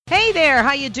Hey there,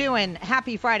 how you doing?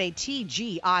 Happy Friday,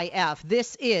 TGIF.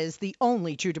 This is the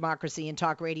only true democracy in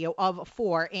talk radio of,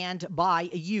 for, and by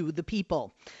you, the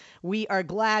people. We are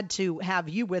glad to have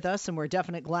you with us, and we're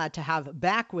definitely glad to have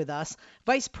back with us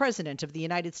Vice President of the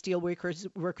United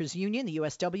Steelworkers Union, the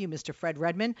USW, Mr. Fred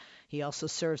Redmond. He also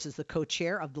serves as the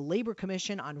co-chair of the Labor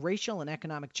Commission on Racial and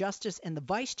Economic Justice and the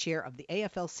vice chair of the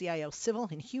AFL-CIO Civil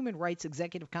and Human Rights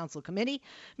Executive Council Committee.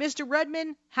 Mr.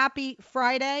 Redmond, happy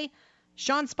Friday.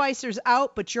 Sean Spicer's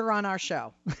out, but you're on our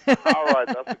show. All right,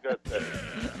 that's a good thing.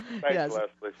 Thanks, Yes.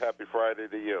 Leslie. Happy Friday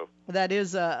to you. That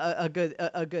is a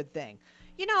good thing.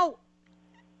 You know,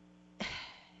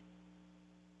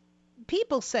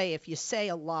 people say if you say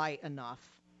a lie enough,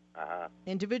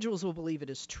 individuals will believe it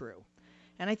is true.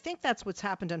 And I think that's what's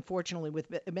happened, unfortunately, with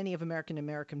many of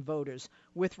American voters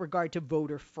with regard to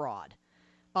voter fraud.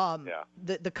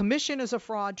 The commission is a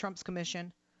fraud, Trump's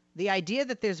commission. The idea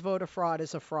that there's voter fraud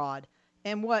is a fraud.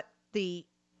 And what the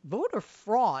voter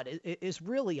fraud is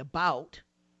really about,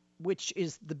 which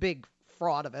is the big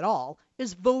fraud of it all,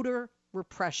 is voter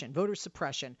repression, voter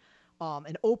suppression,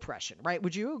 and oppression, right?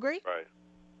 Would you agree? Right.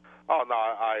 Oh, no,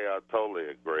 I totally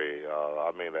agree.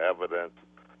 I mean, the evidence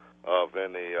of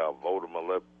any voter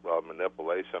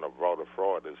manipulation or voter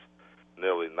fraud is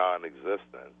nearly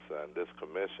non-existent. And this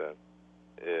commission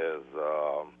is,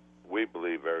 we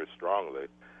believe very strongly,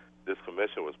 this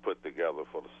commission was put together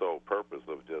for the sole purpose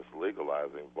of just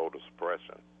legalizing voter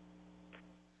suppression.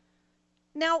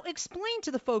 Now, explain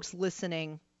to the folks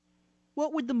listening,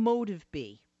 what would the motive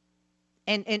be?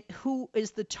 And who is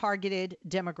the targeted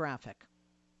demographic?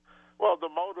 Well, the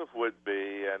motive would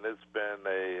be, and it's been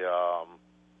a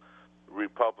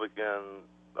Republican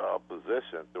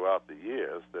position throughout the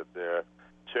years, that their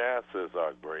chances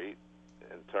are great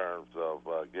in terms of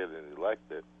getting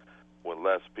elected when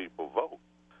less people vote.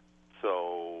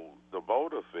 So the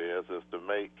motive is to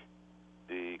make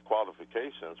the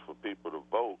qualifications for people to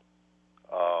vote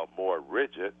more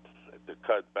rigid, to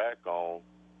cut back on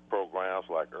programs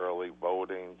like early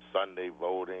voting, Sunday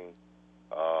voting,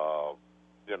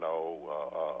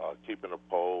 keeping the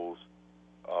polls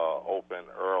open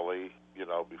early,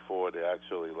 before the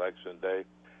actual election day.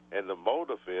 And the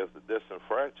motive is to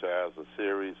disenfranchise a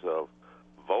series of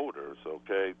voters,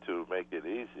 okay, to make it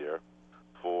easier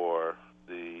for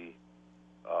the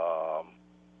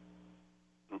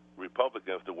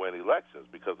Republicans to win elections,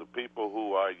 because the people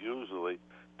who are usually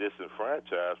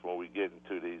disenfranchised when we get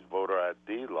into these voter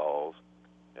ID laws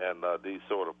and these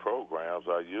sort of programs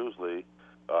are usually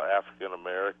African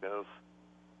Americans,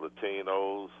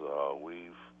 Latinos.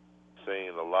 We've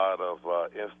seen a lot of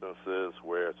instances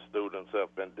where students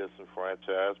have been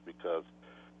disenfranchised because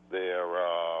they're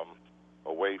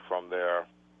away from their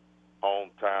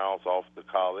hometowns, off to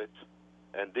college.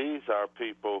 And these are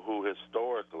people who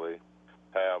historically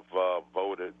have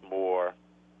voted more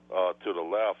to the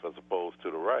left as opposed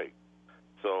to the right.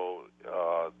 So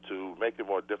to make it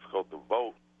more difficult to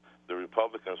vote, the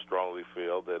Republicans strongly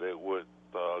feel that it would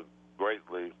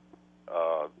greatly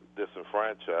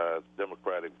disenfranchise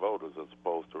Democratic voters as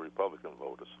opposed to Republican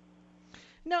voters.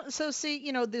 No, so see,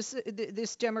 this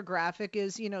demographic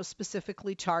is,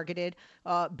 specifically targeted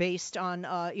based on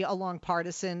along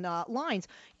partisan lines.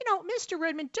 Mr.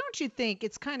 Redmond, don't you think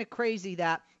it's kind of crazy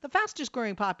that the fastest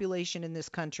growing population in this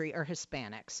country are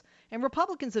Hispanics, and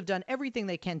Republicans have done everything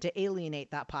they can to alienate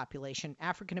that population?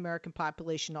 African American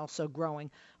population also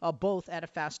growing, both at a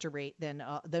faster rate than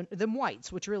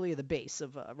whites, which really are the base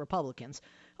of Republicans.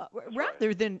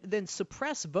 Rather than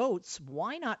suppress votes,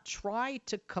 why not try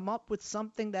to come up with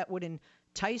something that would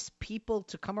entice people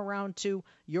to come around to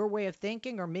your way of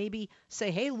thinking, or maybe say,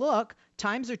 hey, look,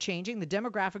 times are changing, the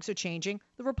demographics are changing,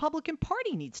 the Republican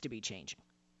Party needs to be changing?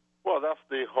 Well, that's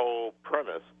the whole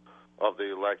premise of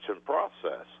the election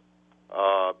process.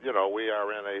 We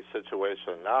are in a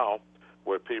situation now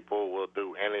where people will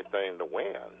do anything to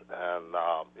win. And,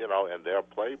 in their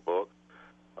playbook,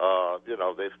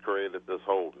 they've created this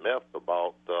whole myth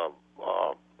about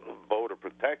voter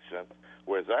protection,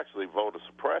 where it's actually voter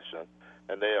suppression,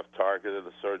 and they have targeted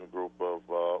a certain group of,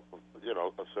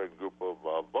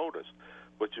 voters.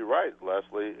 But you're right,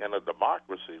 Leslie. In a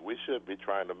democracy, we should be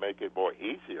trying to make it more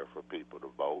easier for people to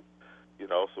vote,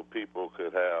 so people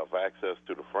could have access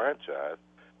to the franchise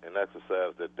and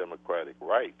exercise their democratic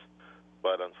rights.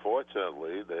 But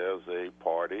unfortunately, there's a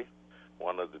party,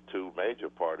 one of the two major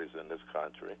parties in this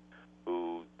country,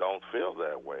 who don't feel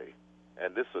that way.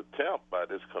 And this attempt by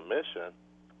this commission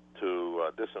to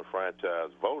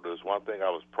disenfranchise voters, one thing I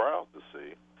was proud to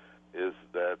see is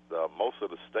that most of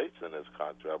the states in this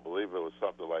country, I believe it was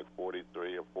something like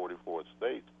 43 or 44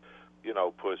 states,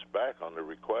 pushed back on the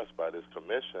request by this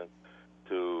commission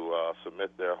to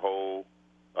submit their whole,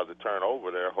 to turn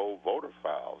over their whole voter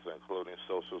files, including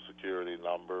Social Security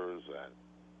numbers and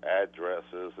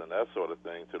addresses and that sort of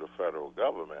thing to the federal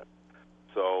government.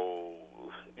 So,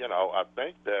 I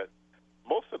think that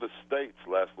most of the states,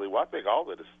 Leslie, well, I think all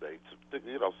of the states,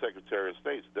 Secretary of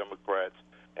States, Democrats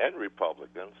and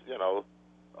Republicans,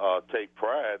 take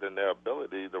pride in their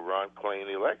ability to run clean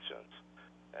elections.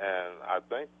 And I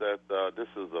think that this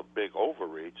is a big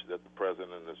overreach that the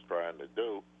president is trying to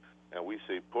do, and we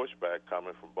see pushback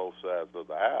coming from both sides of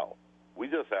the aisle. We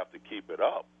just have to keep it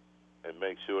up and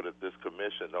make sure that this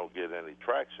commission don't get any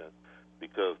traction,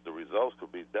 because the results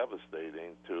could be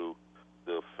devastating to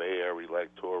the fair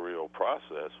electoral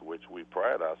process, which we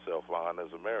pride ourselves on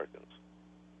as Americans.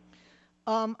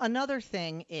 Another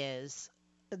thing is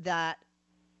that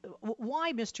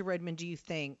why, Mr. Redmond, do you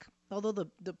think, although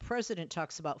the president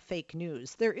talks about fake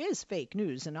news, there is fake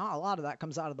news, and a lot of that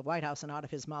comes out of the White House and out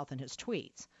of his mouth and his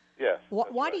tweets. Yes.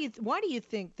 Why do you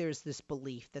think there's this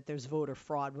belief that there's voter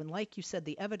fraud when, like you said,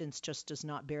 the evidence just does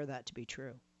not bear that to be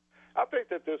true? I think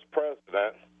that this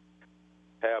president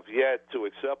have yet to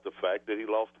accept the fact that he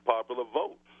lost the popular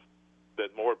vote,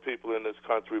 that more people in this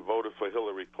country voted for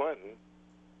Hillary Clinton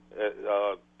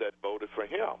that voted for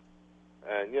him.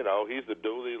 And, he's a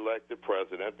duly elected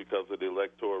president because of the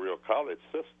Electoral College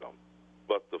system.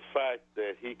 But the fact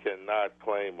that he cannot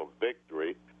claim a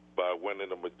victory by winning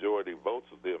the majority votes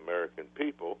of the American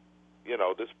people,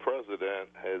 this president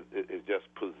is just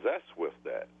possessed with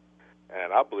that.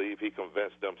 And I believe he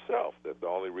convinced himself that the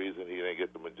only reason he didn't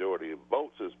get the majority of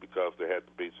votes is because there had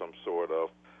to be some sort of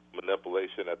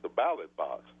manipulation at the ballot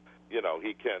box.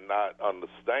 He cannot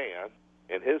understand,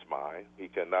 in his mind, he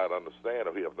cannot understand,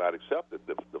 or he has not accepted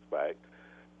the fact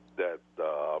that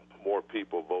more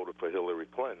people voted for Hillary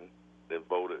Clinton than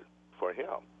voted for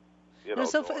him, during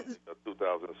the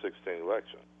 2016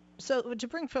 election. So to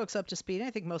bring folks up to speed,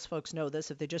 I think most folks know this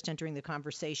if they're just entering the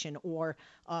conversation or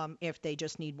if they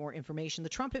just need more information. The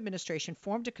Trump administration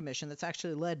formed a commission that's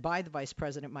actually led by the Vice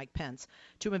President Mike Pence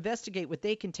to investigate what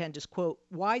they contend is, quote,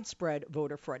 widespread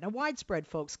voter fraud. Now, widespread,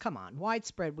 folks, come on.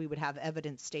 Widespread, we would have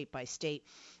evidence state by state.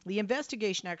 The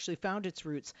investigation actually found its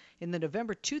roots in the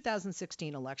November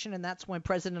 2016 election, and that's when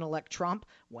President-elect Trump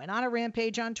went on a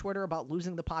rampage on Twitter about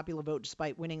losing the popular vote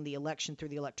despite winning the election through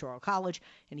the Electoral College,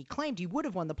 and he claimed he would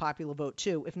have won the popular vote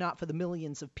too, if not for the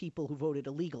millions of people who voted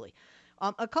illegally.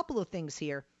 A couple of things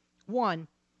here. One,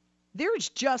 there's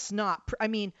just not,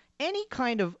 any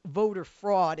kind of voter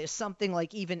fraud is something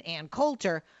like even Ann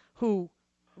Coulter, who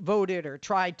voted or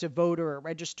tried to vote or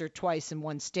register twice in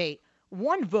one state.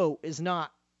 One vote is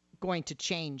not going to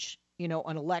change, an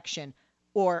election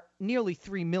or nearly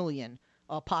 3 million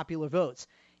popular votes.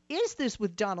 Is this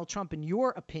with Donald Trump, in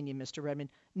your opinion, Mr. Redmond,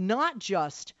 not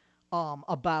just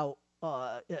about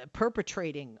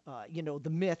perpetrating, the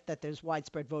myth that there's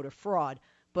widespread voter fraud,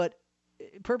 but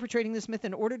perpetrating this myth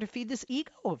in order to feed this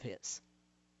ego of his?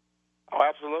 Oh,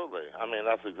 absolutely.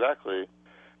 That's exactly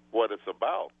what it's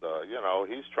about.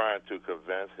 He's trying to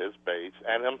convince his base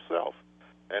and himself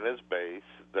and his base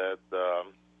that,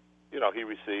 he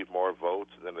received more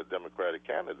votes than the Democratic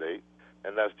candidate,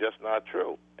 and that's just not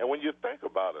true. And when you think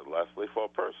about it, Leslie, for a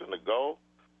person to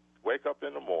wake up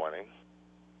in the morning,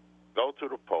 go to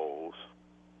the polls,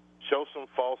 show some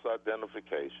false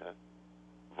identification,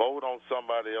 vote on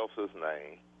somebody else's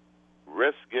name,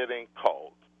 risk getting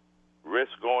caught,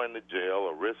 risk going to jail,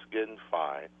 or risk getting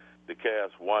fined to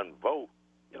cast one vote,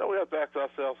 we have to ask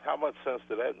ourselves, how much sense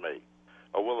does that make?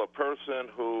 Or will a person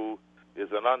who is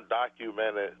an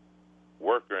undocumented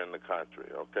worker in the country,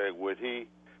 would he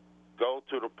go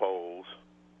to the polls,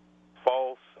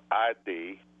 false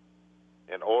ID,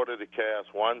 in order to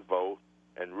cast one vote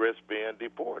and risk being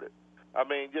deported? There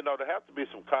has to be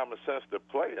some common sense to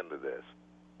play into this.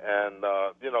 And,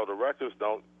 the records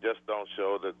don't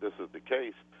show that this is the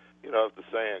case. As the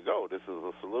saying goes, this is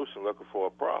a solution looking for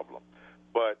a problem.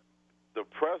 But the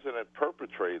president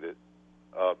perpetrated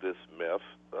this myth,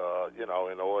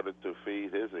 in order to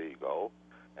feed his ego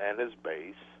and his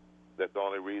base, that the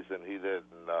only reason he didn't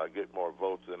get more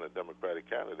votes than a Democratic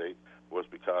candidate was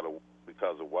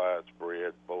because of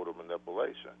widespread voter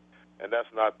manipulation. And that's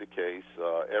not the case.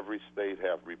 Every state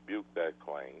have rebuked that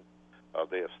claim.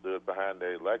 They have stood behind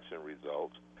their election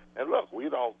results. And look, we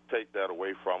don't take that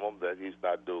away from him that he's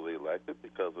not duly elected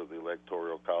because of the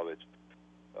Electoral College.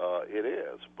 It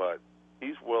is. But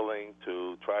he's willing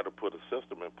to try to put a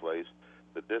system in place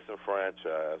to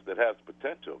disenfranchise, that has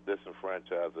potential,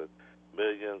 disenfranchise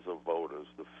millions of voters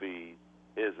to feed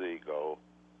his ego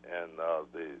and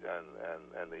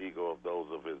the ego of those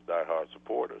of his diehard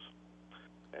supporters.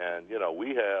 And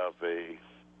we have a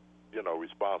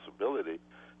responsibility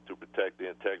to protect the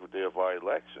integrity of our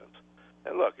elections.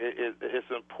 And look,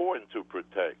 it's important to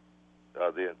protect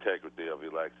the integrity of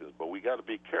elections, but we got to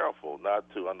be careful not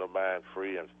to undermine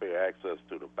free and fair access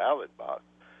to the ballot box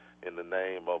in the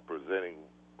name of presenting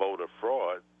voter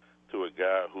fraud to a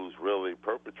guy who's really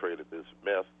perpetrated this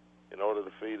myth in order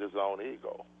to feed his own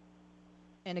ego.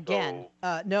 And again,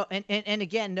 no, and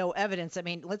again, no evidence. I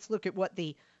mean, let's look at what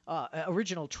the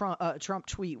original Trump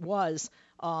tweet was.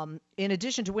 In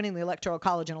addition to winning the Electoral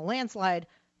College in a landslide,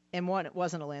 and one, it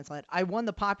wasn't a landslide, I won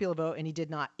the popular vote, and he did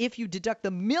not. If you deduct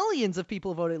the millions of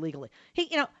people who voted legally,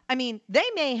 I mean, they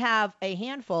may have a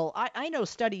handful. I know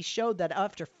studies showed that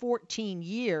after 14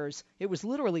 years, it was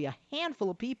literally a handful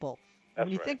of people. That's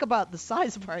when you right. think about the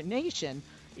size of our nation,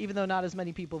 even though not as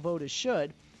many people vote as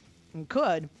should and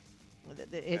could,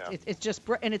 it's just,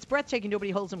 and it's breathtaking.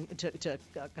 Nobody holds him to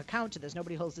account to this.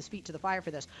 Nobody holds his feet to the fire for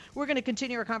this. We're going to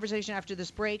continue our conversation after this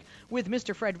break with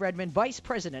Mr. Fred Redmond, Vice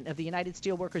President of the United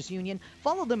Steelworkers Union.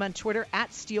 Follow them on Twitter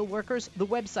at Steelworkers. The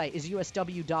website is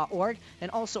usw.org,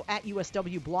 and also at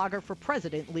USW blogger for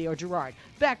President Leo Gerard.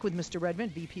 Back with Mr.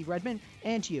 Redmond, VP Redmond,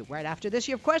 and you right after this.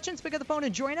 You have questions? Pick up the phone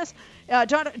and join us.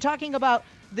 Talking about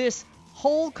this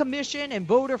whole commission and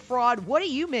voter fraud. What do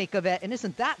you make of it? And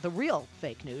isn't that the real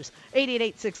fake news?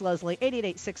 888-6-LESLIE,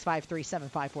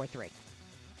 888-653-7543.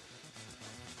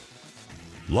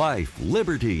 Life,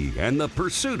 liberty, and the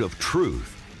pursuit of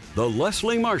truth. The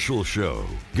Leslie Marshall Show.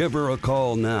 Give her a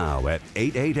call now at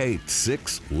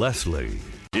 888-6-LESLIE.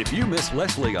 If you miss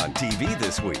Leslie on TV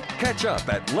this week, catch up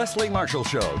at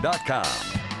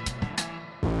lesliemarshallshow.com.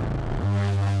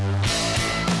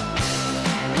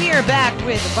 We are back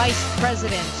with Vice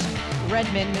President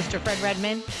Redmond, Mr. Fred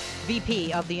Redmond,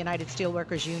 VP of the United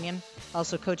Steelworkers Union,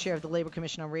 also co-chair of the Labor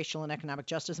Commission on Racial and Economic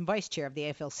Justice, and vice chair of the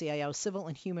AFL-CIO Civil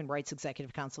and Human Rights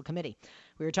Executive Council Committee.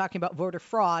 We were talking about voter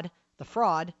fraud. The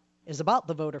fraud is about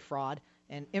the voter fraud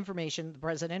and information the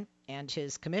president and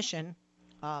his commission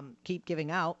keep giving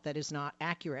out that is not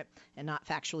accurate and not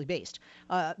factually based.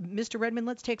 Mr. Redmond,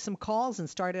 let's take some calls and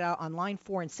start it out on line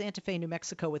 4 in Santa Fe, New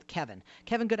Mexico with Kevin.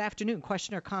 Kevin, good afternoon.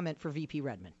 Question or comment for VP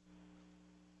Redmond?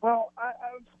 Well,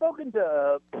 I've spoken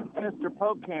to Mr.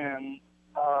 Pocan,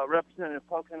 Representative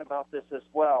Pocan, about this as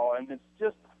well, and it's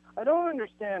just, I don't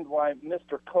understand why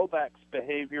Mr. Kovac's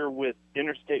behavior with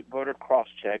interstate voter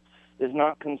cross-check is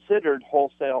not considered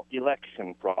wholesale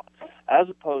election fraud, as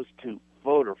opposed to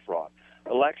voter fraud.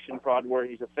 Election fraud where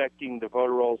he's affecting the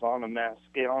voter rolls on a mass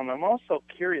scale. And I'm also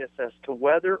curious as to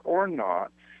whether or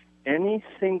not any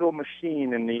single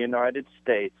machine in the United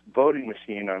States, voting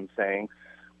machine I'm saying,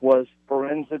 was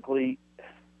forensically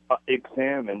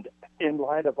examined in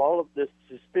light of all of this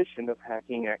suspicion of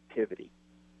hacking activity.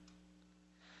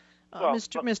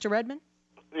 Mr. Redmond?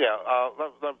 Yeah,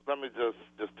 let me just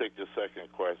take your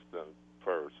second question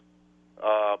first.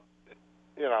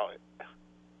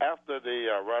 After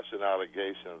the Russian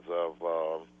allegations of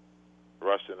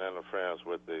Russian interference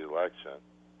with the election,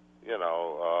 there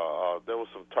was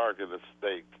some targeted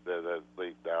states that had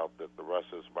leaked out that the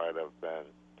Russians might have been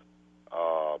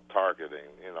targeting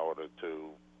in order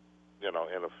to,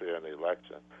 interfere in the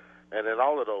election. And in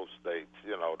all of those states,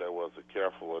 there was a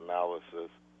careful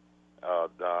analysis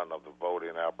done of the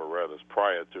voting apparatus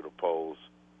prior to the polls,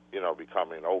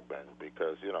 becoming open,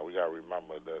 because, we got to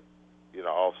remember that,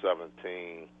 all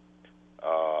 17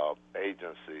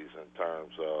 agencies in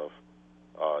terms of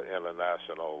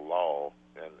international law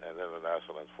and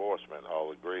international enforcement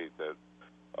all agreed that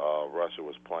Russia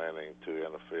was planning to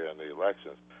interfere in the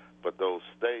elections. But those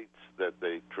states that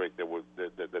they tracked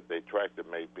that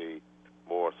may be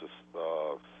more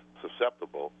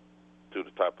susceptible to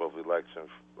the type of election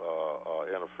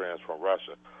interference from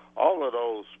Russia. All of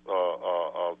those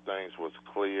things was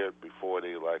cleared before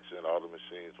the election. All the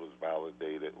machines was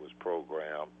validated, was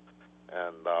programmed,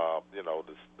 and the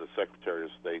Secretary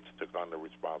of State took on the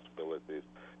responsibilities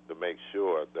to make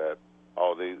sure that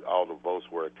all the votes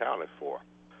were accounted for.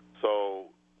 So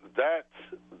that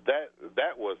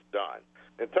was done.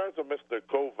 In terms of Mr.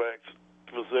 Kovac's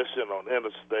position on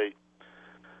interstate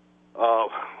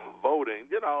voting,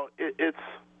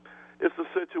 it's a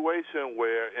situation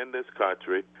where in this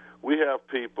country we have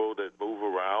people that move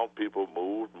around, people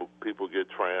move, people get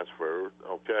transferred,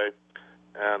 okay?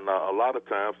 And a lot of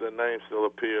times their name still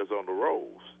appears on the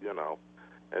rolls, And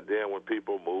then when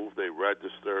people move, they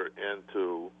register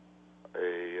into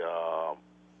a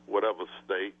whatever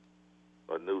state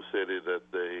or new city that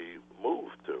they move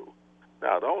to.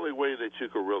 Now, the only way that you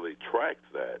could really track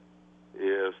that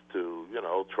is to,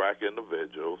 track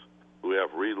individuals who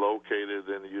have relocated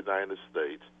in the United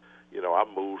States. I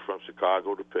moved from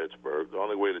Chicago to Pittsburgh. The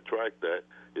only way to track that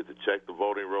is to check the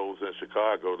voting rolls in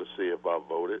Chicago to see if I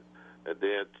voted. and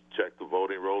then check the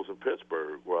voting rolls in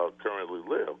Pittsburgh, where I currently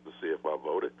live, to see if I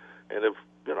voted. And if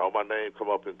my name come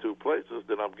up in two places,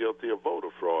 then I'm guilty of voter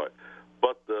fraud.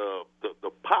 But the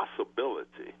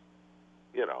possibility,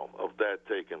 of that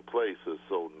taking place is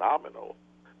so nominal,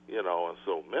 and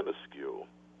so minuscule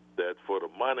that for the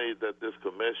money that this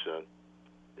commission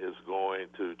is going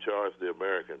to charge the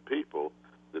American people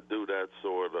to do that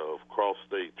sort of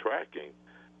cross-state tracking,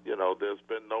 there's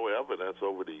been no evidence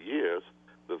over the years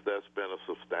that that's been a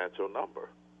substantial number.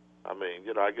 I mean,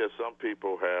 I guess some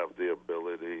people have the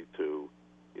ability to,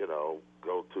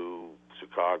 go to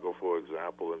Chicago, for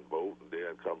example, and vote, and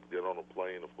then come get on a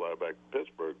plane and fly back to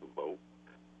Pittsburgh to vote.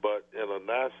 But in a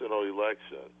national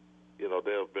election,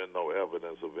 there have been no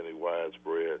evidence of any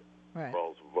widespread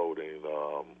false voting,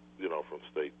 from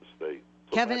state to state.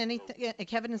 So Kevin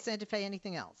in Santa Fe,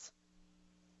 anything else?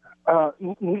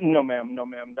 No,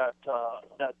 ma'am.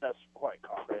 That's quite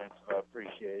comprehensive. I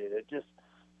appreciate it.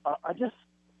 I just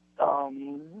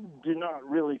do not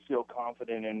really feel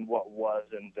confident in what was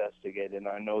investigated. And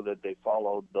I know that they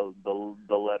followed the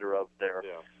letter of their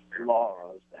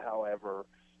laws. However,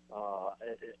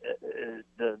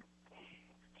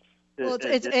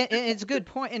 it's a good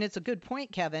point, and it's a good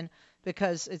point, Kevin,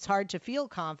 because it's hard to feel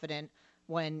confident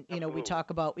when we talk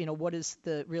about what is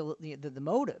the real the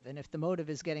motive, and if the motive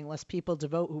is getting less people to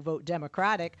vote who vote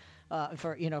Democratic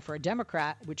for a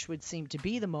Democrat, which would seem to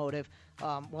be the motive,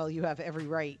 well, you have every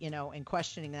right in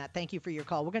questioning that. Thank you for your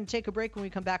call. We're going to take a break. When we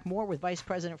come back, more with Vice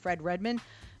President Fred Redmond,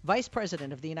 Vice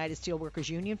President of the United Steelworkers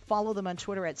Union. Follow them on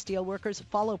Twitter at Steelworkers.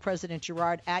 Follow President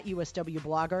Gerard at USW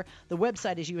Blogger. The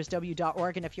website is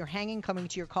usw.org, and if you're hanging, coming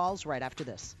to your calls right after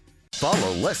this.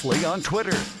 Follow Leslie on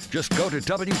Twitter. Just go to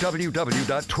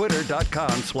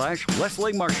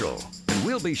www.twitter.com/Leslie Marshall, and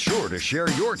we'll be sure to share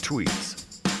your tweets.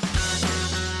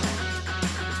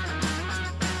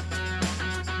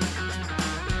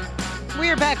 We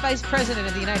are back. Vice President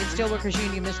of the United Steelworkers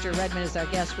Union, Mr. Redmond, is our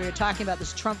guest. We are talking about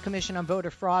this Trump Commission on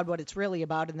Voter Fraud, what it's really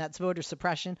about, and that's voter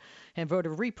suppression and voter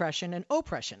repression and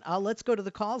oppression. Let's go to the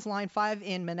calls. Line 5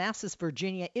 in Manassas,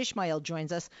 Virginia. Ishmael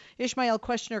joins us. Ishmael,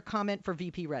 question or comment for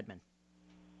VP Redmond?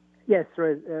 Yes,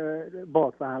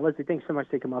 both. Leslie, thanks so much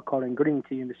for taking my call, and good evening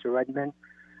to you, Mr. Redmond.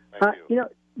 Thank you.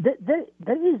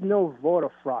 There is no voter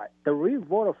fraud. The real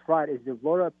voter fraud is the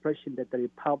voter oppression that the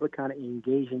Republicans are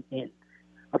engaging in.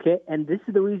 Okay, and this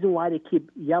is the reason why they keep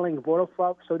yelling voter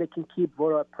fraud, so they can keep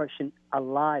voter oppression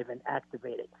alive and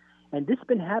activated. And this has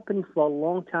been happening for a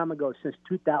long time ago, since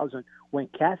 2000, when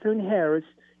Katherine Harris,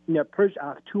 purged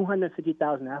off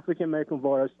 250,000 African-American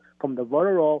voters from the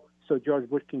voter roll so George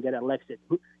Bush can get elected.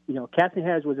 Katherine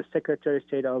Harris was the Secretary of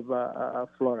State of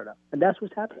Florida, and that's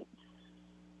what's happening.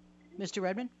 Mr.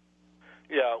 Redmond?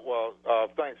 Yeah, well,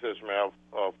 thanks, Ishmael,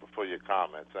 for your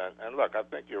comments. And look, I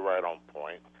think you're right on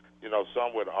point.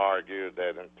 Some would argue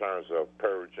that in terms of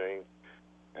purging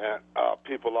and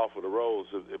people off of the rolls,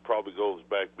 it probably goes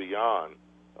back beyond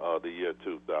the year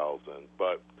 2000.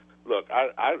 But look,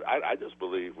 I just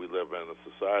believe we live in a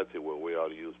society where we ought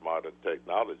to use modern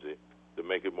technology to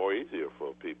make it more easier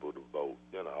for people to vote.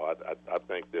 I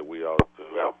think that we ought to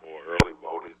have more early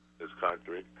voting in this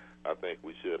country. I think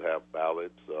we should have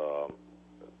ballots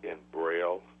in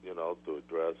Braille, to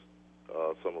address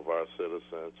some of our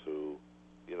citizens who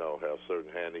have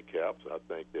certain handicaps. I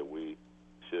think that we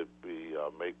should be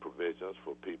make provisions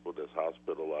for people that's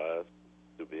hospitalized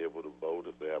to be able to vote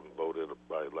if they haven't voted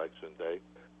by election day.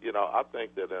 I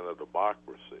think that in a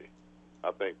democracy,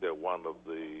 I think that one of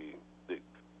the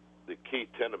key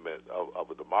tenet of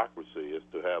a democracy is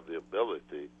to have the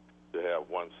ability to have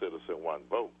one citizen, one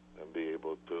vote, and be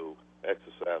able to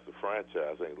exercise the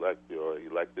franchise and elect your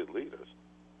elected leaders.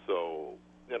 So,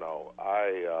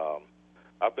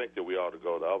 I think that we ought to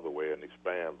go the other way and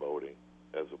expand voting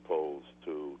as opposed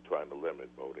to trying to limit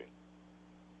voting.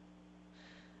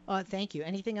 Thank you.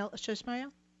 Anything else,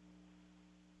 Ishmael?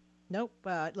 Nope.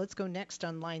 Let's go next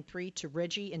on line 3 to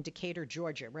Reggie in Decatur,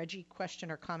 Georgia. Reggie, question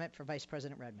or comment for Vice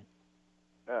President Redmond?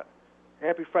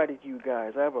 Happy Friday to you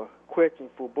guys. I have a question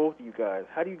for both of you guys.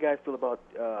 How do you guys feel about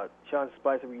Sean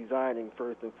Spicer resigning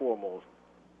first and foremost?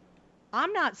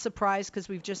 I'm not surprised because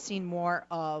we've just seen more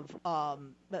of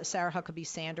Sarah Huckabee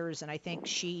Sanders, and I think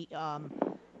she.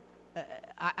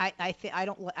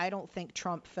 I don't think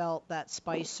Trump felt that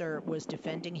Spicer was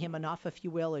defending him enough, if you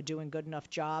will, or doing a good enough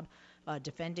job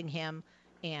defending him.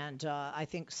 And I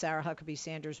think Sarah Huckabee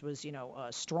Sanders was,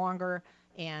 stronger.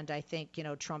 And I think,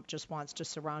 Trump just wants to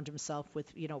surround himself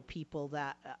with, people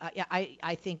that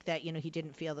I think that, he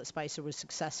didn't feel that Spicer was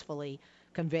successfully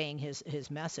conveying his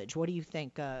message. What do you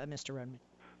think, Mr. Redmond?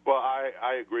 Well,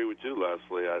 I agree with you,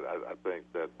 Leslie. I think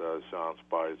that Sean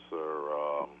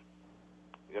Spicer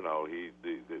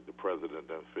the president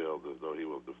didn't feel as though he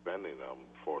was defending them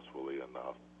forcefully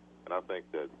enough. And I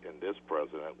think that in this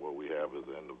president, what we have is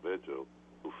an individual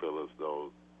who feels as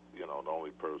though, the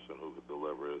only person who could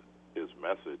deliver his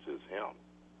message is him.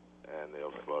 And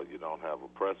if you don't have a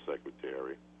press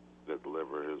secretary that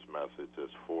deliver his message as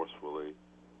forcefully,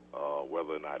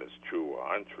 whether or not it's true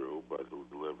or untrue, but who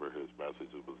deliver his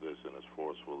message and position as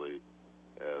forcefully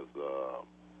as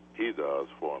he does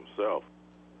for himself,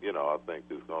 I think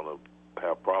is going to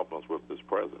have problems with this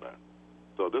president.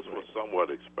 So this was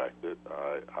somewhat expected.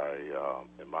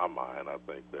 In my mind, I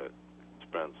think that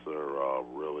Spencer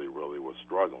really was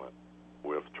struggling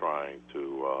with trying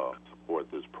to support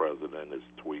this president, his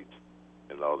tweets,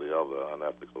 and all the other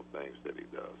unethical things that he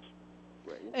does.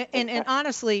 Right. And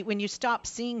honestly, when you stop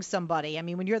seeing somebody, I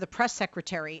mean, when you're the press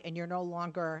secretary and you're no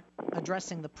longer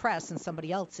addressing the press and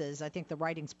somebody else is, I think the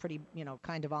writing's pretty,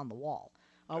 kind of on the wall.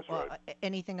 That's right.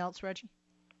 Anything else, Reggie?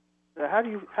 How do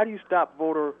you stop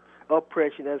voter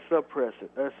oppression and suppression?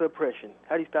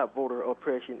 How do you stop voter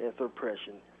oppression and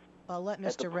suppression? I'll let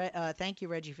thank you,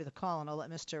 Reggie, for the call, and I'll let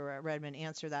Mr. Redmond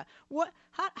answer that.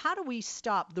 How do we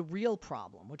stop the real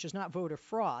problem, which is not voter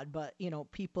fraud, but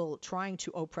people trying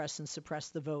to oppress and suppress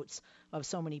the votes of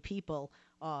so many people,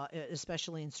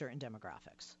 especially in certain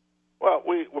demographics? Well,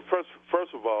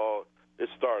 first of all, it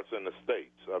starts in the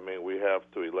states. I mean, we have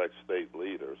to elect state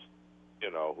leaders,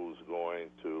 who's going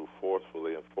to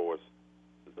forcefully enforce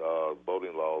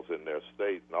voting laws in their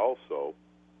state, and also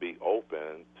be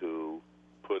open to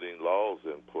putting laws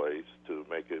in place to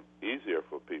make it easier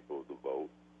for people to vote,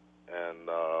 and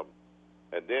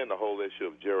then the whole issue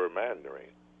of gerrymandering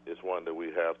is one that we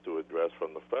have to address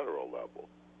from the federal level.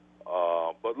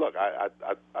 But look, I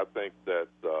think that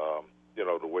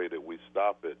the way that we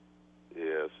stop it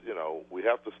is we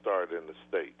have to start in the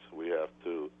states. We have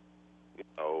to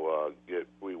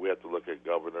we have to look at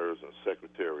governors and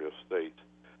secretary of state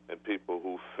and people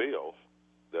who feel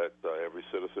that every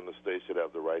citizen of the state should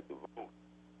have the right to vote.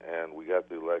 And we got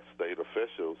to elect state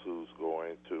officials who's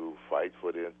going to fight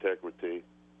for the integrity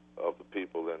of the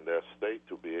people in their state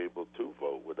to be able to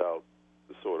vote without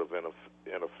the sort of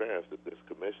interference that this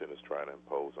commission is trying to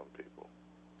impose on people.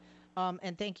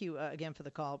 And thank you again for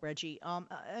the call, Reggie.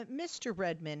 Mr.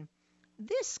 Redmond,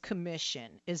 this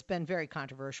commission has been very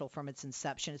controversial from its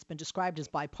inception. It's been described as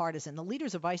bipartisan. The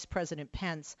leaders of Vice President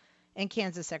Pence and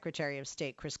Kansas Secretary of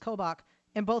State Chris Kobach,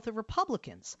 and both are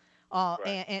Republicans.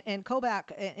 Right. And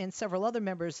Kobach and several other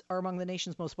members are among the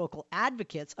nation's most vocal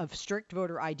advocates of strict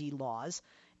voter ID laws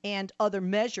and other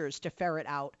measures to ferret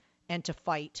out and to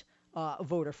fight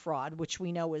voter fraud, which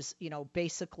we know is,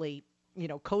 basically,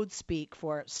 code speak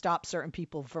for stop certain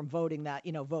people from voting that,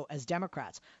 vote as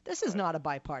Democrats. This is not a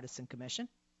bipartisan commission.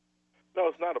 No,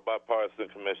 it's not a bipartisan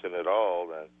commission at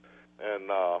all. And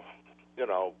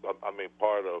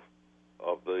part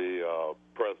of the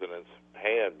president's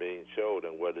hand being showed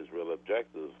and what his real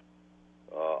objectives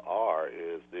are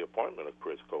is the appointment of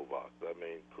Chris Kobach. I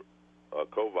mean,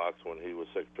 Kobach, when he was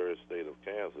Secretary of State of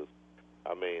Kansas,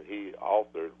 he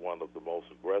authored one of the most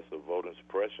aggressive voter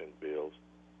suppression bills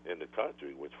in the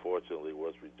country, which fortunately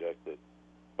was rejected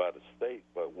by the state.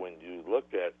 But when you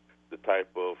look at the type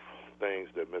of things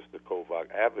that Mr. Kobach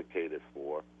advocated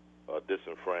for,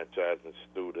 disenfranchising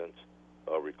students,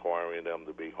 requiring them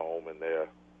to be home in their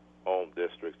home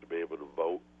districts to be able to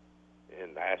vote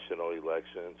in national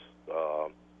elections,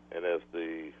 and as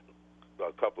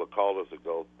a couple of callers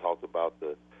ago talked about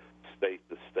the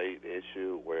state-to-state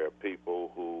issue where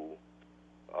people who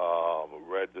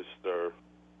register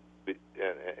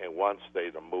in one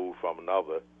state are moved from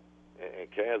another. In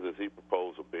Kansas, he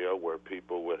proposed a bill where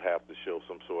people would have to show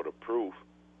some sort of proof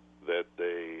that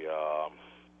the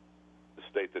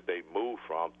state that they moved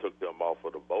from took them off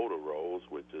of the voter rolls,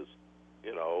 which is,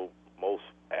 most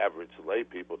average lay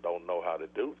people don't know how to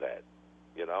do that.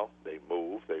 They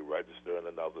move, they register in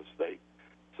another state.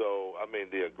 So,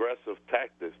 the aggressive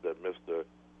tactics that Mr.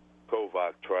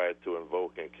 Kobach tried to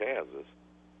invoke in Kansas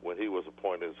when he was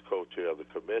appointed as co-chair of the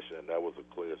commission, that was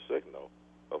a clear signal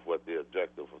of what the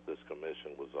objective of this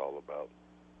commission was all about.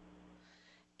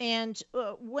 And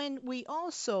when we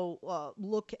also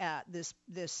look at this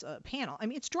panel,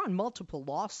 it's drawn multiple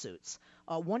lawsuits.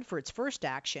 One for its first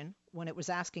action when it was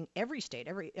asking every state,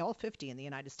 all 50 in the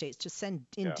United States, to send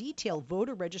in detail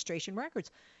voter registration records.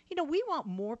 We want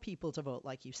more people to vote,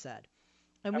 like you said.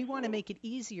 And we want to Absolutely. make it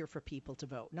easier for people to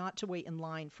vote, not to wait in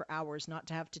line for hours, not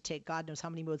to have to take God knows how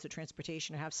many modes of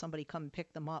transportation or have somebody come and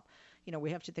pick them up.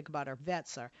 We have to think about our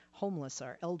vets, our homeless,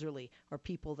 our elderly, or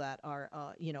people that are,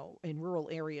 in rural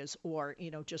areas or,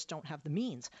 just don't have the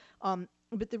means.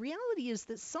 But the reality is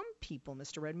that some people,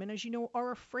 Mr. Redmond, as you know,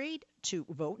 are afraid to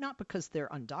vote, not because they're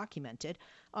undocumented,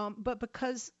 but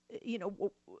because,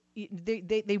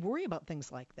 they worry about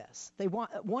things like this.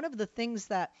 One of the things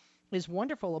that is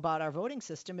wonderful about our voting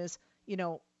system is,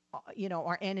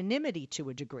 our anonymity to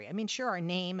a degree. I mean, sure, our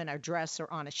name and our address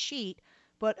are on a sheet,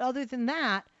 but other than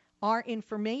that, our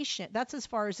information, that's as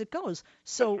far as it goes.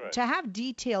 That's So right. to have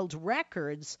detailed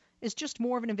records is just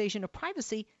more of an invasion of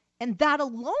privacy, and that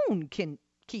alone can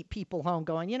keep people home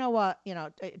going, you know what,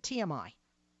 TMI.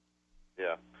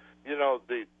 Yeah.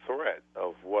 The threat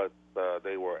of what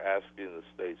they were asking the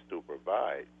states to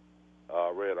provide.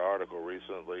 I read an article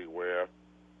recently where,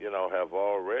 have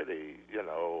already,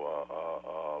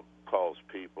 caused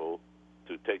people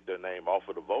to take their name off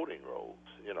of the voting rolls,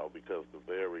 because the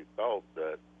very thought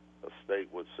that a state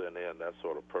would send in that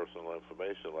sort of personal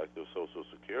information like their social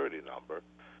security number,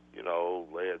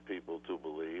 led people to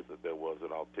believe that there was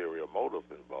an ulterior motive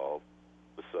involved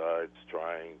besides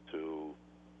trying to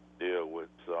deal with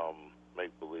some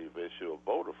make-believe issue of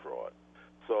voter fraud.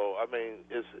 So I mean,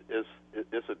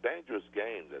 it's a dangerous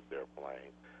game that they're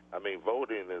playing. I mean,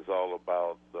 voting is all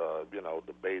about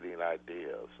debating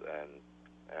ideas and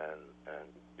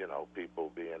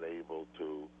people being able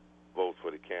to vote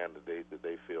for the candidate that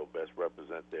they feel best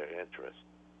represent their interests.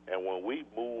 And when we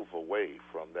move away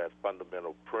from that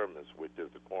fundamental premise, which is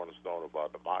the cornerstone of our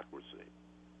democracy,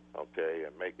 okay,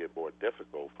 and make it more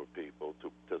difficult for people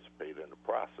to participate in the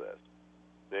process,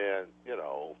 then,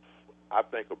 I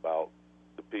think about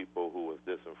the people who was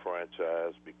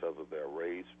disenfranchised because of their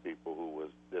race, people who was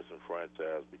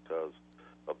disenfranchised because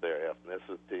of their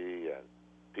ethnicity, and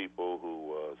people who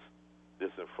was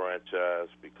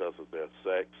disenfranchised because of their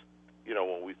sex.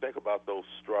 When we think about those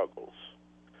struggles,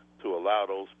 to allow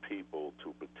those people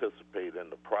to participate in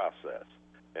the process,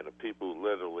 and the people who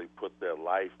literally put their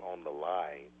life on the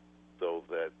line so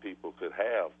that people could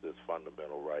have this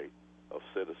fundamental right of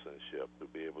citizenship to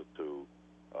be able to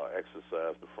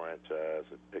exercise the franchise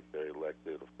and pick their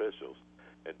elected officials.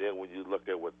 And then when you look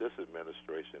at what this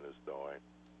administration is doing,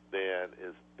 then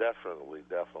it's definitely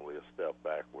a step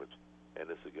backwards, and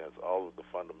it's against all of the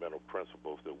fundamental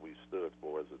principles that we stood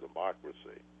for as a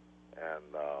democracy. And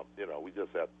we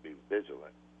just have to be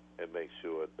vigilant and make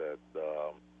sure that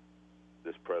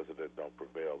this president don't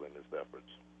prevail in his efforts.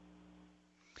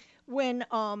 When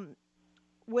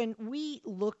we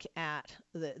look at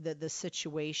the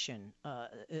situation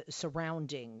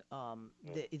surrounding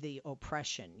the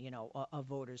oppression, of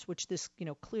voters, which this,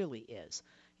 clearly is,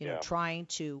 Yeah. trying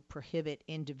to prohibit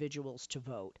individuals to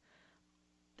vote.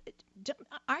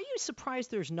 Are you surprised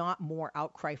there's not more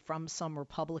outcry from some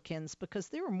Republicans? Because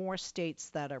there are more states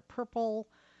that are purple,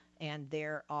 and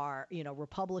there are,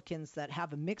 Republicans that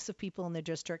have a mix of people in their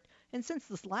district. And since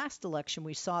this last election,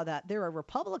 we saw that there are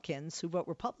Republicans who vote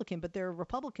Republican, but there are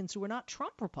Republicans who are not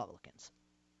Trump Republicans.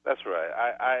 That's right.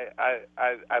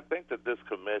 I think that this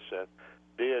commission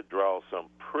did draw some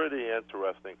pretty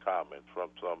interesting comments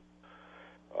from some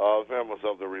members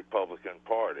of the Republican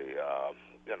Party.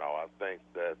 I think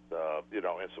that,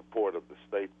 in support of the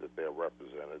states that they're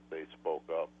represented, they spoke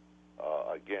up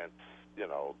against,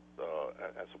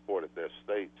 and supported their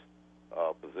state's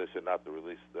position not to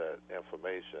release that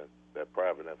information, that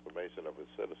private information of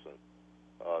its citizens,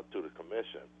 to the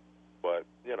commission. But,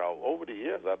 over the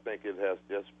years, I think it has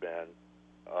just been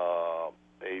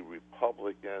a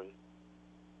Republican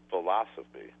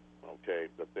philosophy, okay,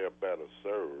 that they're better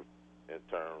served in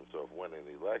terms of winning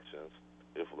elections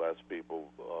if less people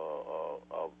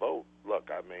vote. Look,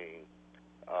 I mean,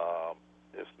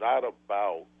 it's not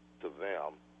about to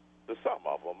them. There's some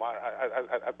of them.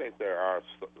 I think there are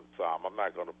some. I'm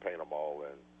not going to paint them all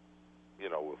in,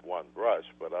 with one brush,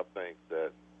 but I think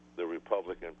that the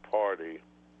Republican Party,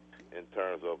 in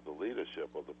terms of the leadership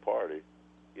of the party,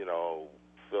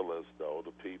 feel as though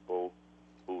the people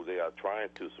who they are trying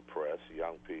to suppress,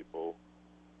 young people,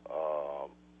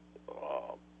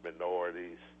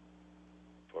 minorities,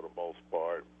 for the most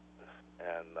part,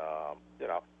 and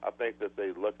I think that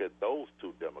they look at those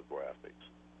two demographics,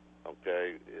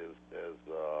 okay, as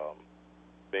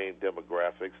being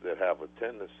demographics that have a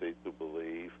tendency to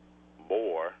believe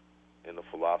more in the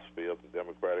philosophy of the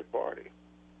Democratic Party.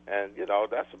 And,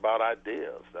 that's about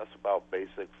ideas. That's about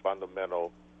basic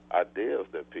fundamental ideas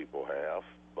that people have.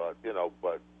 But,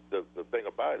 the thing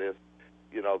about it is,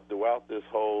 throughout this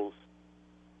whole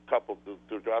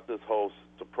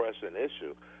suppression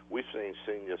issue, We've seen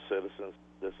senior citizens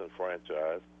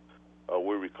disenfranchised.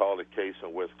 We recall a case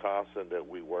in Wisconsin that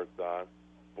we worked on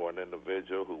for an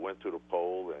individual who went to the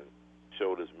poll and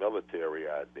showed his military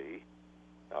ID,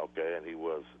 okay, and he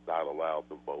was not allowed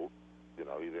to vote. You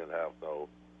know, he didn't have no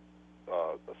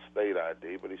a state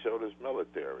ID, but he showed his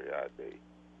military ID.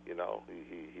 You know,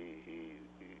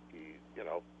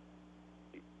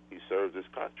 he served his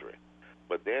country.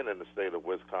 But then in the state of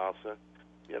Wisconsin,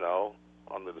 you know,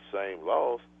 under the same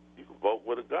laws, you can vote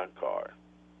with a gun card.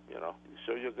 You know, you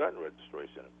show your gun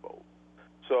registration and vote.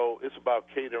 So it's about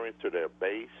catering to their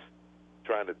base,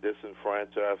 trying to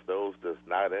disenfranchise those that's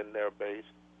not in their base.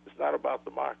 It's not about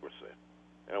democracy.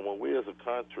 And when we as a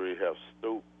country have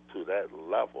stooped to that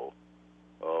level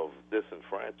of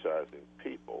disenfranchising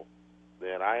people,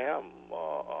 then I am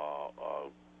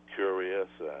curious,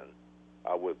 and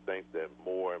I would think that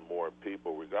more and more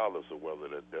people, regardless of whether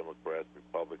they're Democrats,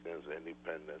 Republicans,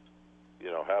 Independents, you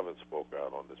know, haven't spoke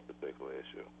out on this particular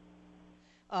issue.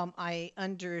 I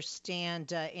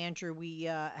understand, Andrew, we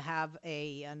have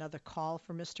another call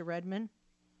for Mr. Redmond.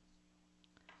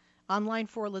 On line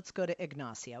 4, let's go to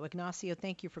Ignacio. Ignacio,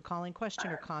 thank you for calling.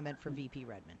 Question or comment for VP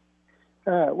Redmond?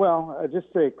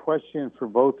 Just a question for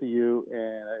both of you,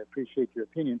 and I appreciate your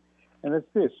opinion. And it's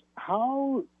this: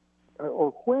 how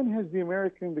or when has the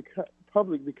American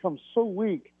public become so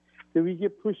weak that we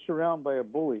get pushed around by a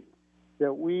bully,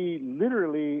 that we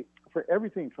literally, for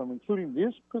everything from including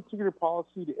this particular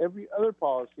policy to every other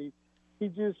policy,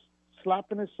 he's just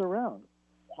slapping us around?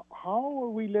 How are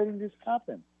we letting this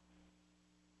happen?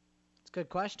 It's a good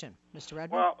question. Mr.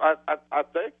 Redmond? Well, I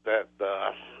think that,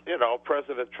 you know,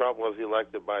 President Trump was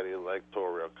elected by the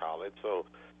Electoral College, so,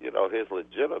 you know, his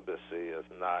legitimacy is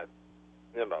not,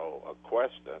 you know, a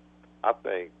question. I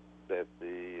think that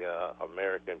the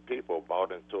American people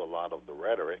bought into a lot of the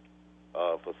rhetoric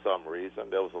for some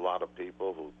reason. There was a lot of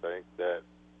people who think that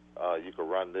you could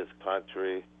run this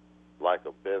country like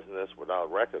a business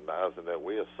without recognizing that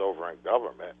we're a sovereign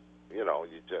government. You know,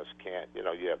 you just can't, you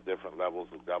know, you have different levels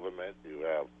of government. You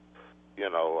have, you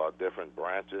know, different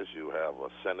branches. You have a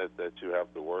Senate that you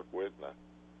have to work with,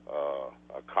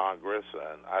 a Congress.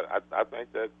 And I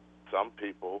think that some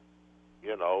people,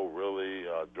 you know, really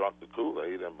drunk the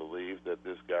Kool-Aid and believed that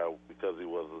this guy, because he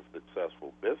was a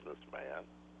successful businessman,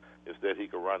 is that he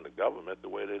could run the government the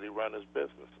way that he run his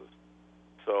businesses.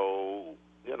 So,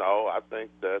 you know, I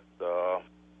think that,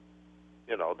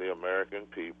 you know, the American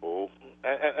people,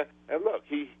 and look,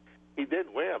 he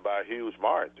didn't win by a huge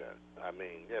margin. I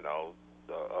mean, you know,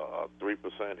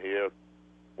 3% here,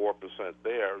 4%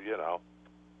 there, you know.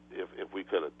 If we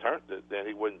could have turned it, then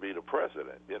he wouldn't be the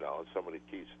president, you know, in some of the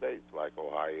key states like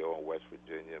Ohio and West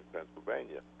Virginia and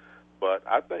Pennsylvania. But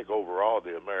I think overall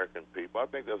the American people, I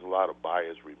think there's a lot of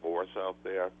bias remorse out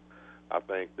there. I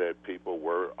think that people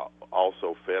were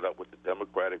also fed up with the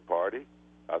Democratic Party.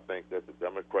 I think that the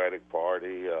Democratic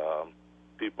Party,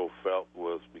 people felt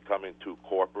was becoming too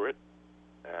corporate.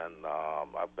 And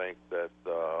I think that,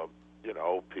 you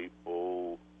know,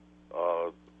 people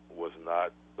was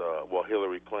not,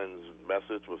 Hillary Clinton's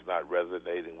message was not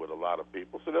resonating with a lot of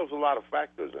people. So there was a lot of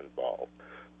factors involved.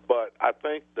 But I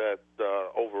think that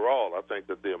overall, I think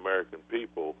that the American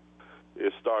people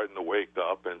is starting to wake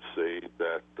up and see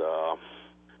that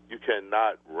you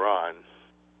cannot run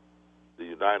the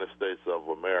United States of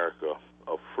America,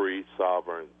 a free,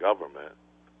 sovereign government,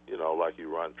 you know, like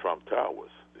you run Trump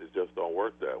Towers. It just don't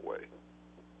work that way.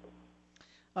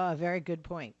 Very good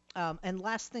point. And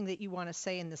last thing that you want to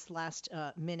say in this last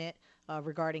minute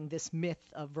regarding this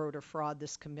myth of voter fraud,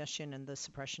 this commission, and the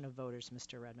suppression of voters,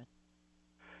 Mr. Redmond.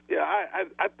 Yeah,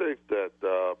 I think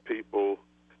that people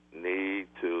need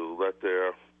to let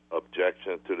their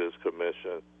objection to this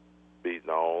commission be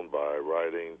known by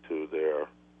writing to their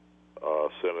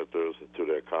senators and to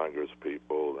their Congress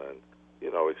people and,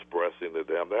 you know, expressing to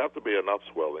them. There have to be enough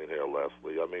swelling here,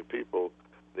 Leslie. I mean, people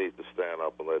need to stand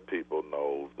up and let people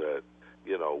know that,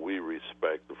 you know, we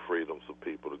respect the freedoms of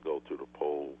people to go to the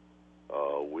poll.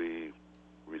 We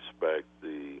respect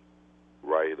the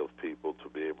right of people to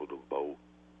be able to vote.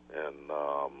 And,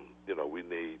 you know, we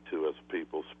need to, as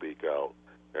people, speak out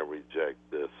and reject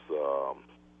this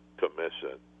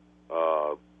commission.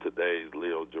 Today,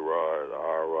 Leo Gerard,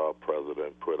 our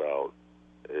president, put out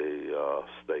a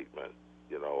statement,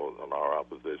 you know, on our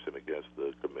opposition against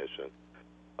the commission.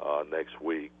 Next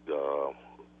week, the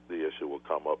issue will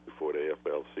come up before the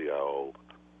AFL-CIO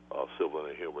Civil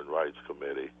and Human Rights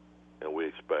Committee, and we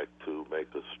expect to make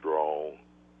a strong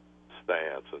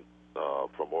stance and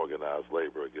from organized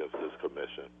labor against this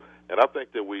commission. And I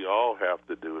think that we all have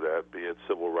to do that, be it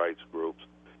civil rights groups,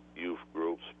 youth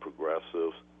groups,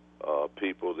 progressives,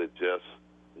 people that just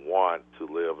want to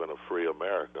live in a free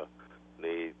America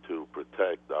need to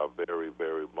protect our very,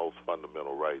 very most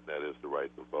fundamental right, and that is the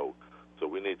right to vote. So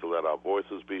we need to let our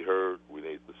voices be heard. We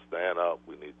need to stand up.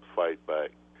 We need to fight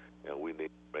back, and we need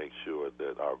to make sure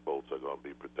that our votes are going to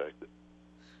be protected.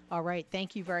 All right.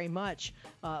 Thank you very much,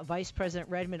 Vice President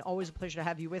Redmond. Always a pleasure to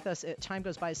have you with us. Time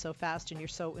goes by so fast, and you're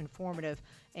so informative.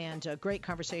 And great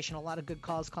conversation. A lot of good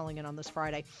calls calling in on this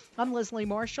Friday. I'm Leslie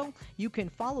Marshall. You can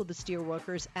follow the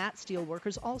Steelworkers at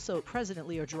Steelworkers. Also, President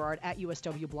Leo Gerard at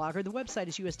USW Blogger. The website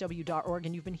is usw.org.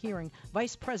 And you've been hearing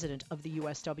Vice President of the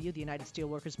USW, the United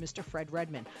Steelworkers, Mr. Fred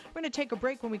Redmond. We're going to take a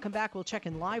break. When we come back, we'll check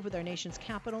in live with our nation's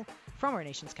capital,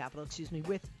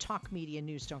 with Talk Media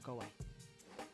News. Don't go away.